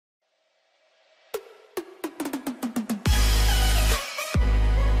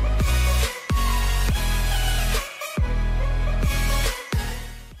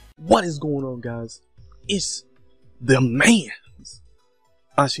What is going on, guys? It's the man's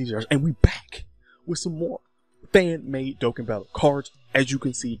icjosh, and we back with some more fan-made Dokkan Battle cards. As you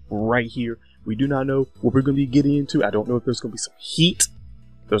can see right here, we do not know what we're going to be getting into. I don't know if there's going to be some heat,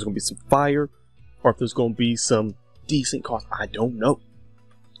 if there's going to be some fire, or if there's going to be some decent cards. I don't know.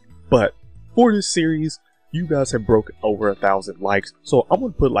 But for this series, you guys have broken over 1,000 likes, so I'm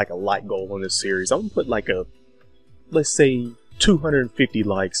going to put like a like goal on this series. I'm going to put like a, let's say, 250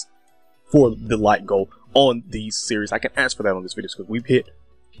 likes for the like goal on these series. I can ask for that on this video because we've hit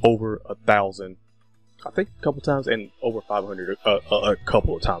over 1,000, I think, a couple times, and over 500 a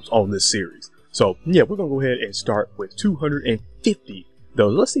couple of times on this series. So yeah, we're gonna go ahead and start with 250 though.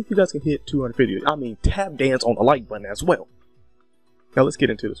 Let's see if you guys can hit 250. I mean, tap dance on the like button as well. Now let's get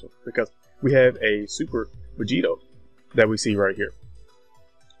into this one because we have a Super Vegito that we see right here,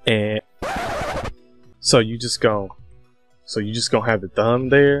 and so you just gonna have the thumb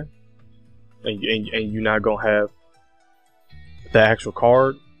there, and you're not gonna have the actual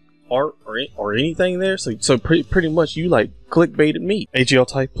card art or anything there. So pretty much you like clickbaited me. AGL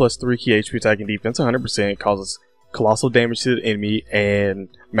type plus 3 key HP attack and defense 100%, causes colossal damage to the enemy and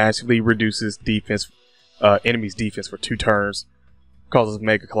massively reduces enemy's defense for 2 turns. Causes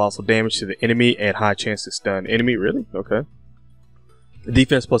mega colossal damage to the enemy and high chance to stun enemy. Really? Okay.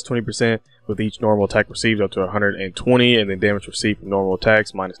 Defense plus 20% with each normal attack received up to 120, and then damage received from normal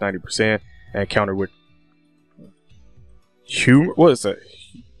attacks minus 90%, and countered with what is that?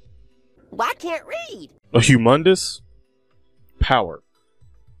 Well, I can't read. A humongous power.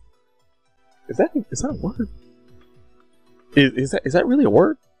 Is that a word? Is that really a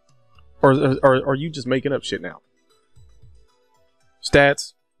word? Or are you just making up shit now?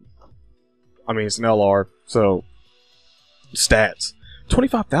 Stats. I mean, it's an LR, so stats.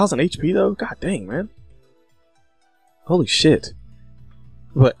 25,000 HP though. God dang, man. Holy shit.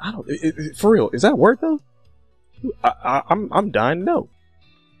 But I don't. For real, is that a word though? I'm dying to know.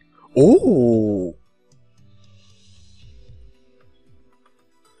 Oh.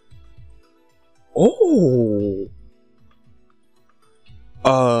 Oh.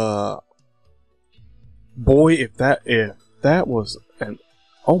 Boy, if that was an,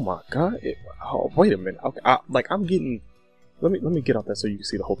 oh my god. Oh, wait a minute. Okay, I'm getting, let me get off that so you can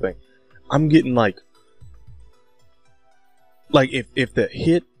see the whole thing. I'm getting like if the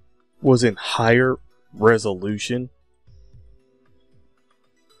hit was in higher resolution.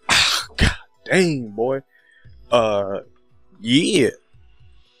 God dang, boy. Yeah.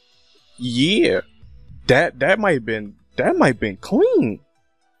 That might have been clean.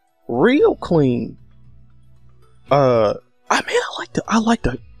 Real clean. I like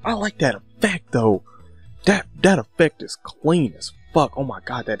that effect though. That effect is clean as fuck. Oh my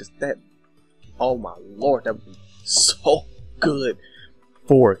god, oh my lord, that would be so good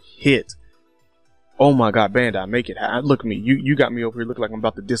for a hit. Oh my god, Bandai, make it happen. Look at me. You got me over here looking like I'm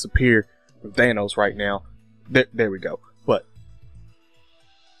about to disappear from Thanos right now. There we go. But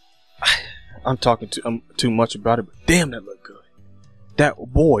I'm talking too much about it, but damn, that looked good.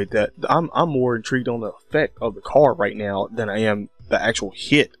 I'm more intrigued on the effect of the card right now than I am the actual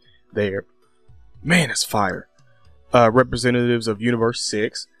hit there. Man, it's fire. Representatives of Universe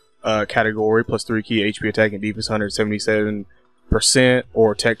 6 category plus 3 key HP attack and defense 177%,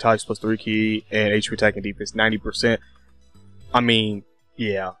 or tech types plus 3 key and HP attack and defense 90%. I mean,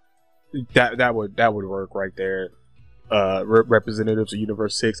 yeah, that would work right there. Representatives of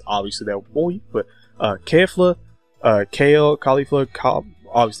Universe 6, obviously that would boy, but Kefla, Kale, Cauliflower,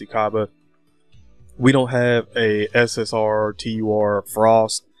 obviously Kaba. We don't have a SSR, TUR,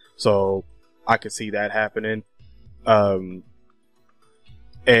 Frost, so I could see that happening. And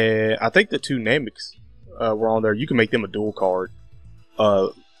I think the 2 Namex were on there. You can make them a dual card.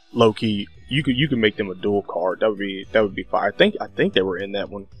 Low key, you can make them a dual card. That would be fire. I think they were in that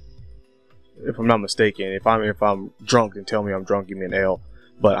one, if I'm not mistaken. If I'm drunk, then tell me I'm drunk. Give me an L.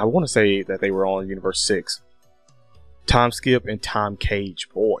 But I want to say that they were on Universe 6. Time skip and time cage,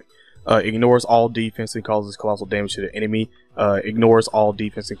 boy. Ignores all defense and causes colossal damage to the enemy. Ignores all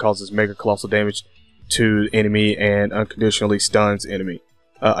defense and causes mega colossal damage to the enemy and unconditionally stuns enemy.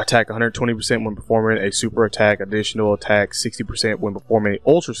 Attack 120% when performing a super attack. Additional attack 60% when performing an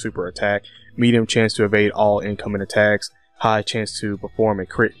ultra super attack. Medium chance to evade all incoming attacks. High chance to perform a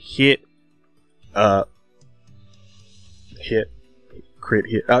crit hit. Crit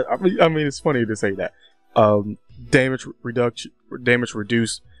hit. I mean, it's funny to say that. Damage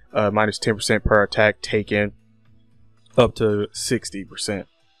reduced minus 10% per attack taken, up to 60%.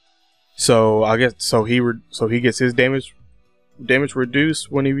 So I guess he gets his damage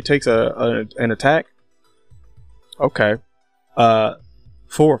reduced when he takes an attack. Okay.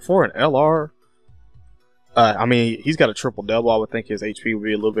 For an LR, I mean, he's got a triple double. I would think his HP would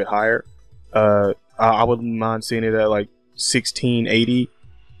be a little bit higher. I wouldn't mind seeing it at like 1680,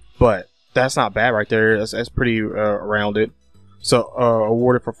 but that's not bad right there. That's pretty rounded. So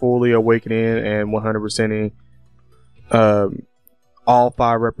awarded for fully awakening and 100%ing all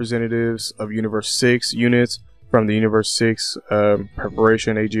 5 representatives of Universe 6 units from the Universe 6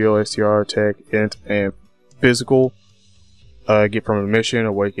 preparation, AGL, STR, Tech, Int, and Physical. Get from a mission,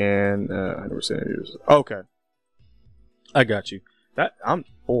 awaken 100%. Okay, I got you.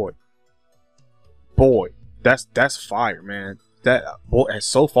 Boy, that's fire, man. That boy,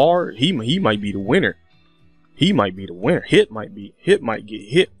 so far he might be the winner. He might be the winner. Hit might get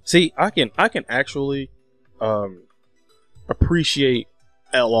hit. See, I can actually appreciate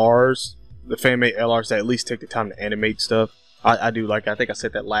LRs, the fan made LRs that at least take the time to animate stuff. I do. Like, I think I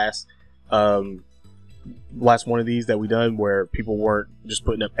said that last one of these that we done, where people weren't just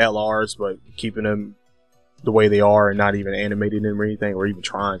putting up LRs but keeping them the way they are and not even animating them or anything, or even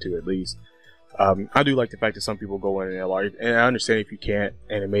trying to at least. I do like the fact that some people go in an LR, and I understand if you can't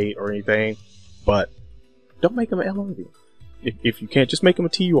animate or anything, but don't make them an LR. If you can't, just make them a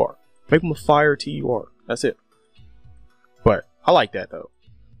TUR. Make them a fire TUR. That's it. But I like that though.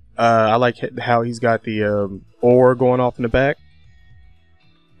 I like how he's got the ore going off in the back.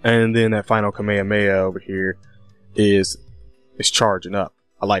 And then that final Kamehameha over here is charging up.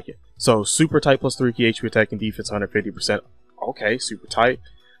 I like it. So super tight plus 3 key HP attack and defense 150%. Okay, super tight.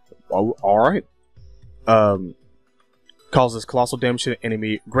 Oh, alright. Causes colossal damage to the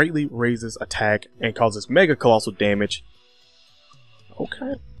enemy, greatly raises attack, and causes mega colossal damage.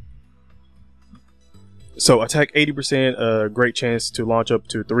 Okay. So attack 80%, great chance to launch up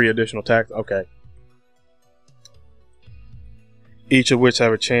to 3 additional attacks. Okay. Each of which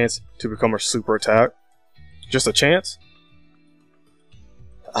have a chance to become a super attack. Just a chance?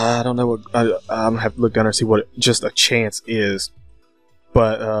 I don't know what. I'm gonna have to look down and see what just a chance is.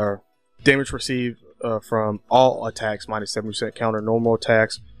 But damage received from all attacks minus 70% counter normal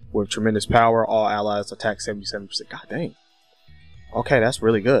attacks with tremendous power. All allies attack 77%. God dang. Okay, that's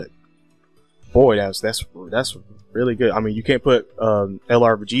really good. Boy, that's really good. I mean, you can't put LR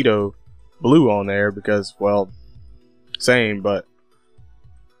Vegito blue on there because, well, same, but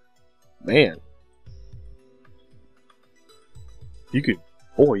man, you could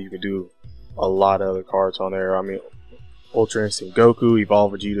do a lot of other cards on there. I mean, Ultra Instinct Goku,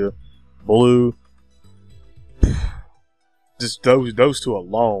 Evolve Vegeta Blue, just those two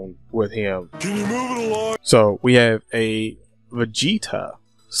alone with him. Can you move it along? So we have a Vegeta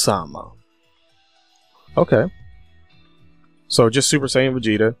Sama. Okay. So just Super Saiyan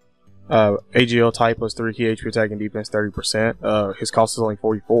Vegeta. AGL type plus 3 key HP attack and defense 30%. His cost is only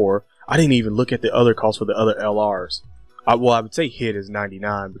 44. I didn't even look at the other costs for the other LRs. Well, I would say hit is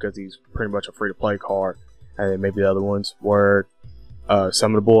 99 because he's pretty much a free to play card. And then maybe the other ones were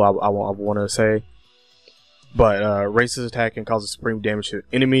summonable, I want to say. But raises attack and causes supreme damage to the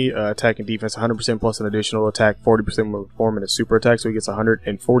enemy. Attack and defense 100% plus an additional attack, 40% when performing a super attack, so he gets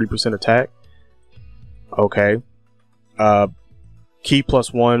 140% attack. Okay. Key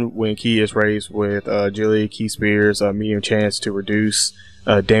plus 1 when key is raised with agility, key spears, medium chance to reduce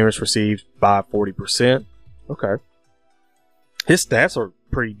damage received by 40%. Okay. His stats are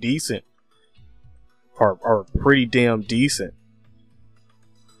pretty decent. Are pretty damn decent.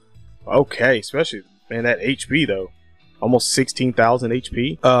 Okay, especially, man, that HP though. Almost 16,000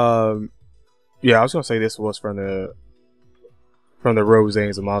 HP. Yeah, I was gonna say this was from the Rose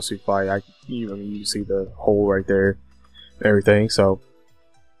and Zamasu fight. You see the hole right there, and everything. So,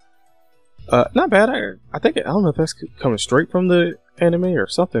 not bad. I think I don't know if that's coming straight from the anime or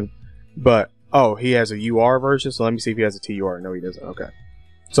something, but oh, he has a UR version. So let me see if he has a TUR. No, he doesn't. Okay.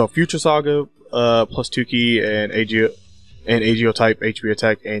 So Future Saga, plus 2 key and AGO type HP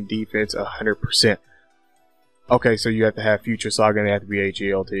attack and defense 100%. Okay, so you have to have Future Saga and they have to be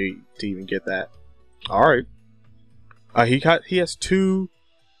AGL to even get that. Alright. He has 2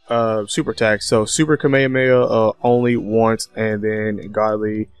 super attacks. So Super Kamehameha only once, and then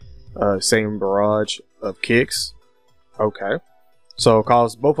Godly same barrage of kicks. Okay. So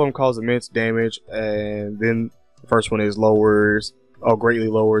both of them cause immense damage, and then the first one is greatly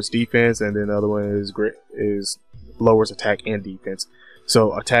lowers defense, and then the other one is lowers attack and defense.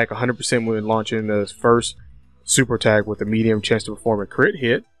 So attack 100% when launching the first super attack with a medium chance to perform a crit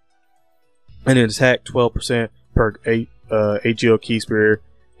hit, and then attack 12% per AGL key spear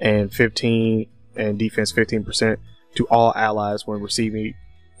and 15 and defense 15% to all allies when receiving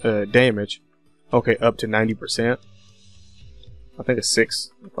damage. Okay, up to 90%. I think it's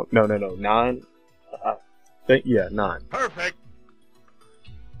 6. No, 9. I think, yeah, 9. Perfect.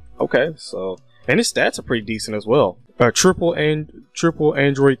 Okay, so and his stats are pretty decent as well. Triple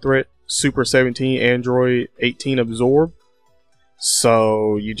Android threat, Super 17, Android 18 absorb.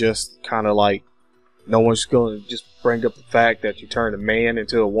 So you just kind of like, no one's going to just bring up the fact that you turned a man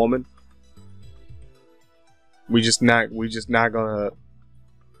into a woman. We just not gonna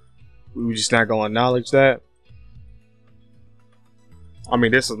acknowledge that. I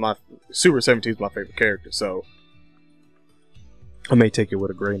mean, this is my Super 17 is my favorite character, so I may take it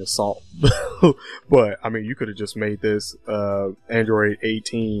with a grain of salt. But I mean, you could have just made this Android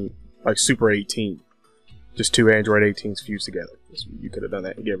 18 like Super 18, just two Android 18s fused together. You could have done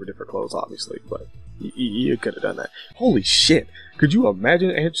that and gave her different clothes, obviously, but you could have done that. Holy shit! Could you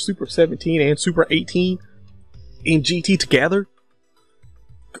imagine Super 17 and Super 18 in GT together?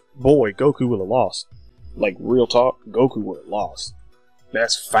 Boy, Goku would have lost. Like, real talk, Goku would have lost.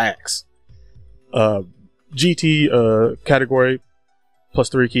 That's facts. GT category, plus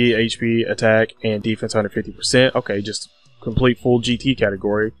 3 key, HP, attack, and defense 150%. Okay, just complete full GT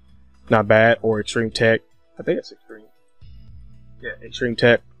category. Not bad. Or extreme tech. I think it's extreme. Yeah, extreme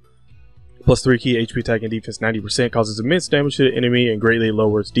tech. Plus 3 key, HP, attack, and defense 90%. Causes immense damage to the enemy and greatly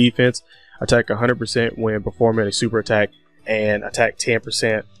lowers defense. Attack 100% when performing a super attack. And attack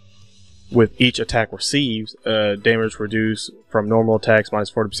 10% with each attack received. Damage reduced from normal attacks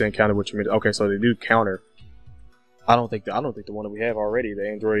minus 40% counter, which means okay, so they do counter. I don't think the one that we have already, the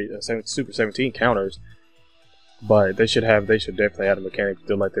Android Super 17 counters, but they should definitely have a mechanic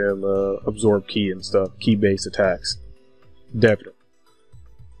to let them absorb ki and stuff, key based attacks. Definitely.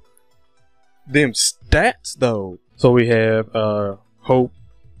 Them stats though. So we have Hope,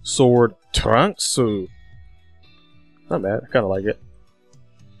 Sword, Trunks. Not bad. I kind of like it.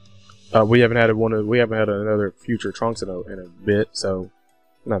 We haven't had another future Trunks in a bit, so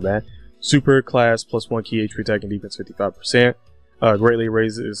not bad. Super class plus 1 key, HP, attack, and defense 55%. Greatly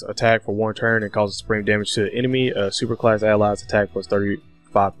raises attack for 1 turn and causes supreme damage to the enemy. Super class allies attack plus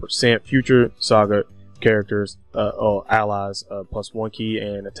 35%. Future Saga characters allies plus 1 key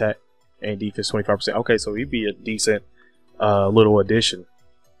and attack and defense 25%. Okay, so he'd be a decent little addition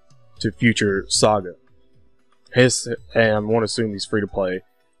to future Saga. And I want to assume he's free to play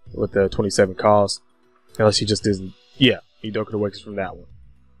with the 27 cost, unless he just isn't. Yeah, he Dokkan Awakens from that one.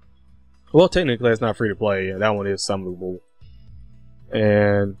 Well, technically it's not free to play. Yeah, that one is summonable.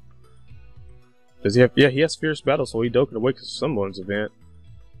 And does he have? Yeah, he has Fierce Battle, so he Dokkan Awakens from someone's event.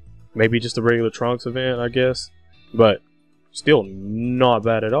 Maybe just a regular Trunks event, I guess. But still not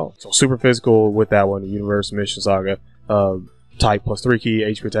bad at all. So super physical with that one. Universe Mission Saga. Type plus 3 key,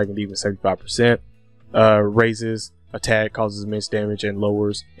 HP, attack, and defense 75%. Raises attack, causes immense damage, and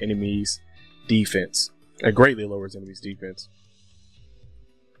lowers enemies' defense. It greatly lowers enemies' defense.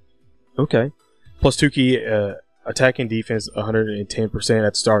 Okay. Plus 2 key, attack and defense 110%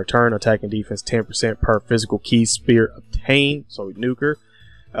 at the start of turn. Attack and defense 10% per physical key spear obtained. So nuker.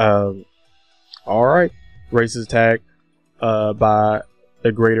 Alright. Raises attack by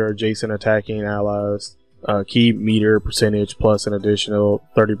the greater adjacent attacking allies. Key meter percentage plus an additional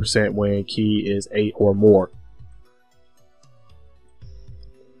 30% when key is 8 or more.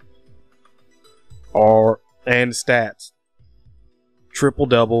 And stats. Triple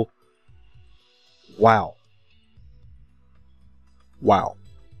double. Wow. Wow.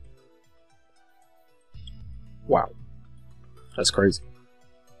 Wow. That's crazy.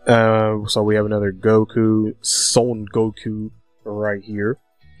 So we have another Goku, Son Goku right here.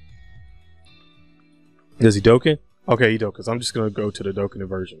 Does he Dokkan? Okay, he Dokkan. I'm just gonna go to the Dokkan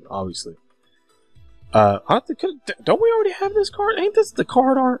version, obviously. I think, don't we already have this card? Ain't this the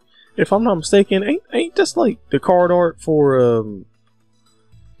card art? If I'm not mistaken, ain't this like the card art for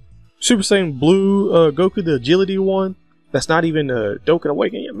Super Saiyan Blue Goku, the agility one? That's not even Dokkan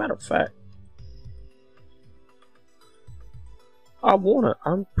Awakening. Yeah, matter of fact,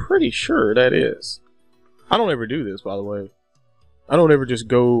 I'm pretty sure that is. I don't ever do this, by the way. I don't ever just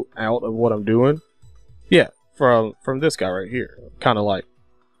go out of what I'm doing. Yeah, from this guy right here. Kind of like,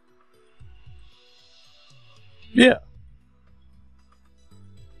 yeah.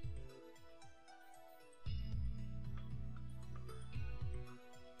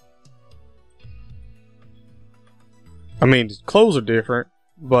 I mean, his clothes are different,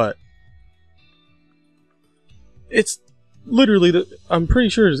 but it's literally I'm pretty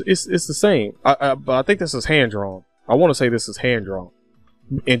sure it's the same. But I think this is hand drawn. I want to say this is hand drawn,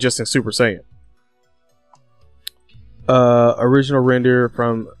 and just in Super Saiyan. Original render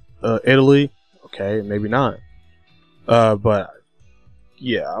from Italy. Okay, maybe not. But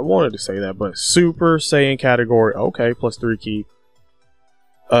yeah, I wanted to say that. But Super Saiyan category. Okay, plus 3 key.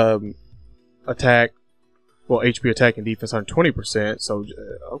 Attack well, HP attack and defense 120%. So,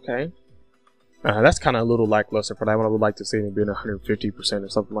 okay. That's kind of a little lackluster for that one. I would like to see it being 150% or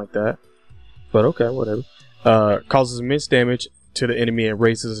something like that. But okay, whatever. Causes immense damage to the enemy and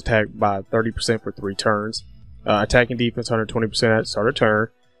raises attack by 30% for 3 turns. Attack and defense 120% at start of turn,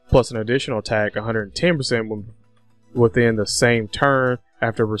 plus an additional attack 110% within the same turn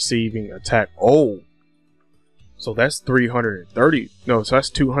after receiving attack. Oh, so that's 330. No, so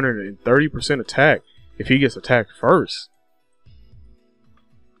that's 230% attack if he gets attacked first.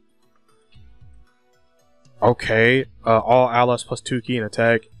 Okay, all allies plus 2 key in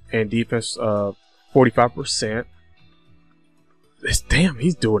attack and defense 45%. Damn,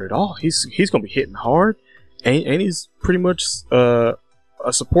 he's doing it all. He's gonna be hitting hard, and he's pretty much a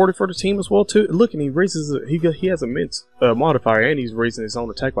supporter for the team as well too. Look, and he raises he has a immense modifier, and he's raising his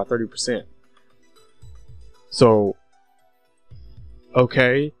own attack by 30%. So,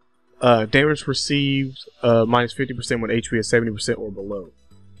 okay, damage received minus 50% when HP is 70% or below.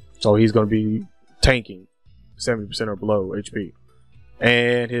 So he's gonna be tanking 70% or below HP,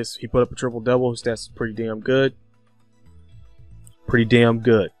 and he put up a triple double. His stats pretty damn good. Pretty damn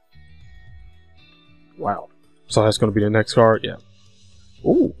good. Wow. So that's going to be the next card. Yeah.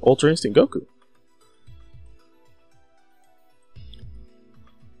 Ooh, Ultra Instinct Goku.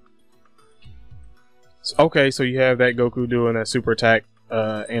 Okay, so you have that Goku doing that super attack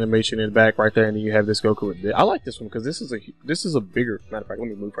animation in the back right there, and then you have this Goku. I like this one because this is a bigger. Matter of fact, let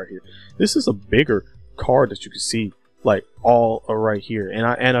me move right here. This is a bigger card that you can see like all right here, and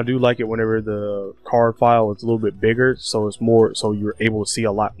I do like it whenever the card file is a little bit bigger, so it's more, so you're able to see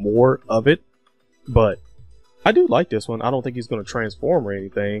a lot more of it. But I do like this one. I don't think he's going to transform or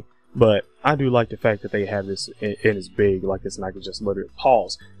anything, but I do like the fact that they have this in its big like this, and I can just literally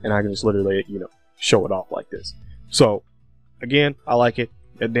pause and I can just literally, you know, show it off like this. So again, I like it.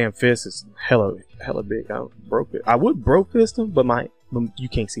 That damn fist is hella big. I broke it. I would broke fist him, but you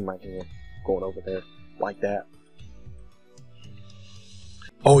can't see my hand going over there like that.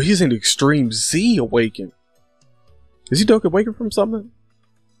 Oh, he's in Extreme Z Awaken. Is he Dokkan Awaken from something?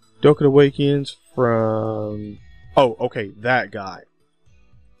 Dokkan Awakens from... Oh, okay, that guy.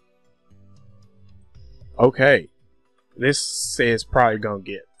 Okay. This is probably gonna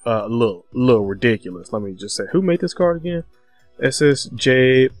get a little ridiculous. Let me just say, who made this card again? This is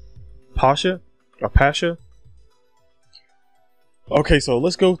J. Pasha? Or Pasha? Okay, so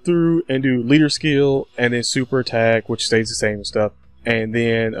let's go through and do leader skill and then super attack, which stays the same and stuff. And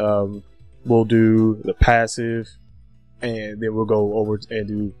then we'll do the passive, and then we'll go over and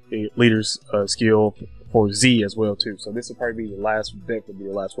do a leader's skill for Z as well too. So this will probably be the last, definitely be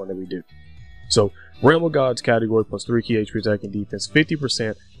the last one that we do. So Realm of Gods category plus 3 key HP attack and defense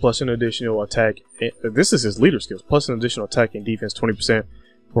 50% plus an additional attack. This is his leader skills plus an additional attack and defense 20%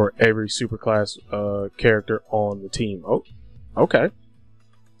 for every superclass character on the team. Oh, okay.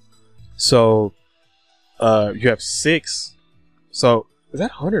 So you have 6. So is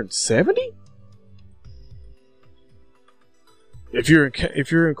that 170? If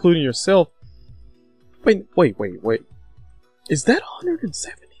you're including yourself, wait. Is that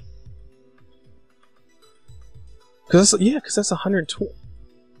 170? Because that's 120.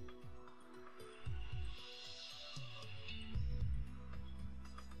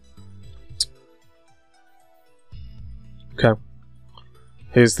 Okay.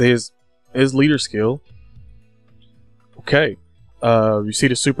 His leader skill. Okay. You see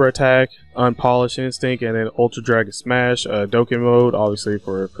the super attack, unpolished instinct, and then ultra dragon smash, Dokkan mode, obviously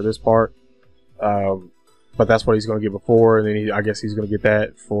for this part. But that's what he's going to get before, and then I guess he's going to get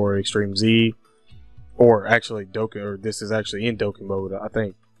that for Extreme Z, or actually Dokkan, or this is actually in Dokkan mode. I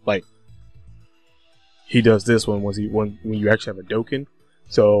think like he does this one when you actually have a Dokkan.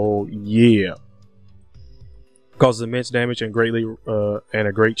 So yeah, causes immense damage and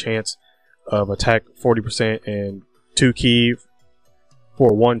a great chance of attack 40% and 2 key.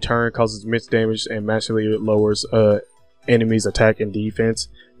 For 1 turn, causes immense damage and massively lowers enemies' attack and defense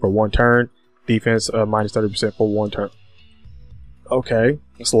for 1 turn. Defense minus 30% for 1 turn. Okay,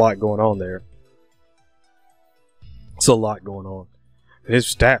 there's a lot going on there. It's a lot going on. And his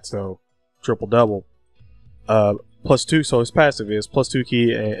stats though, triple double. Plus 2, so his passive is plus 2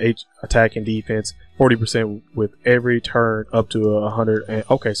 key and attack and defense 40% with every turn up to 100. And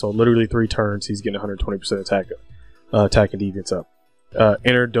okay, so literally 3 turns, he's getting 120% attack and defense up.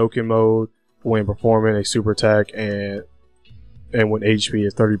 Enter Dokkan mode when performing a super attack and when HP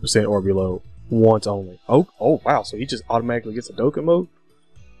is 30% or below, once only. Oh wow, so he just automatically gets a Dokkan mode?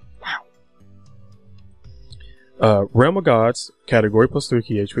 Wow. Realm of Gods category plus 3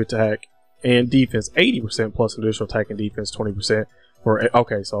 key HP attack and defense 80% plus additional attack and defense 20% for,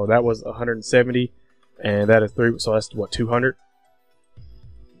 okay, so that was 170 And that is 3, so that's what, 200?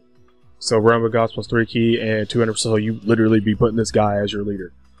 So Realm of Gods plus 3 key and 200, so you literally be putting this guy as your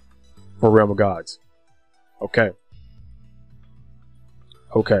leader for Realm of Gods. Okay.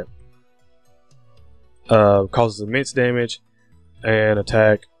 Okay. Causes immense damage and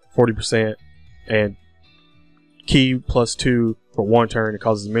attack 40% and key plus 2 for 1 turn. It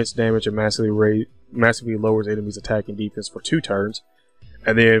causes immense damage and massively lowers enemies' attack and defense for 2 turns.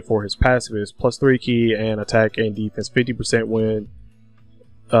 And then for his passive is plus 3 key and attack and defense 50% when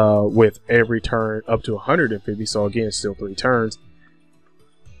with every turn up to 150. So again, it's still 3 turns.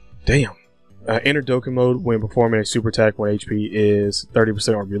 Damn. Enter Dokkan mode when performing a super attack when HP is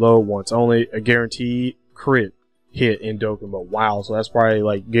 30% or below once only. A guaranteed crit hit in Dokkan mode. Wow, so that's probably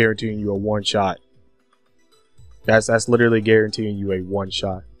like guaranteeing you a 1 shot. That's literally guaranteeing you a 1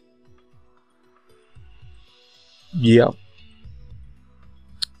 shot. Yeah.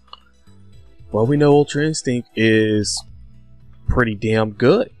 Well, we know Ultra Instinct is pretty damn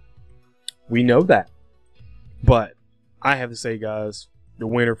good. We know that. But I have to say, guys, the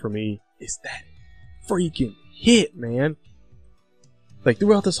winner for me is that freaking hit, man. Like,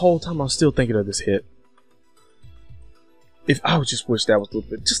 throughout this whole time, I'm still thinking of this hit. If I would just wish that was a little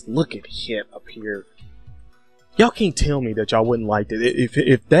bit. Just look at hit up here. Y'all can't tell me that y'all wouldn't like it.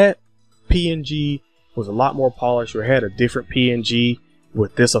 If that PNG was a lot more polished or had a different PNG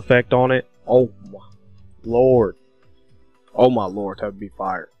with this effect on it, oh my lord. Oh my lord, that would be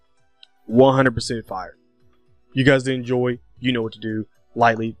fire. 100% fire. You guys did enjoy, you know what to do.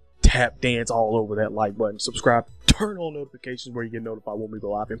 Lightly tap dance all over that like button. Subscribe, turn on notifications where you get notified when we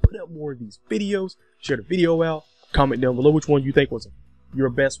go live, and put out more of these videos. Share the video out. Comment down below which one you think was your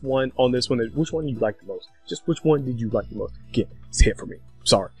best one on this one. Which one you liked the most. Just which one did you like the most. Again, it's hit for me.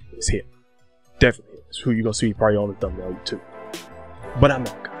 Sorry, it's hit. Definitely hit. It's who you're going to see probably on the thumbnail too. But I'm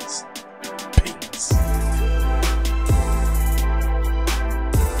out, guys.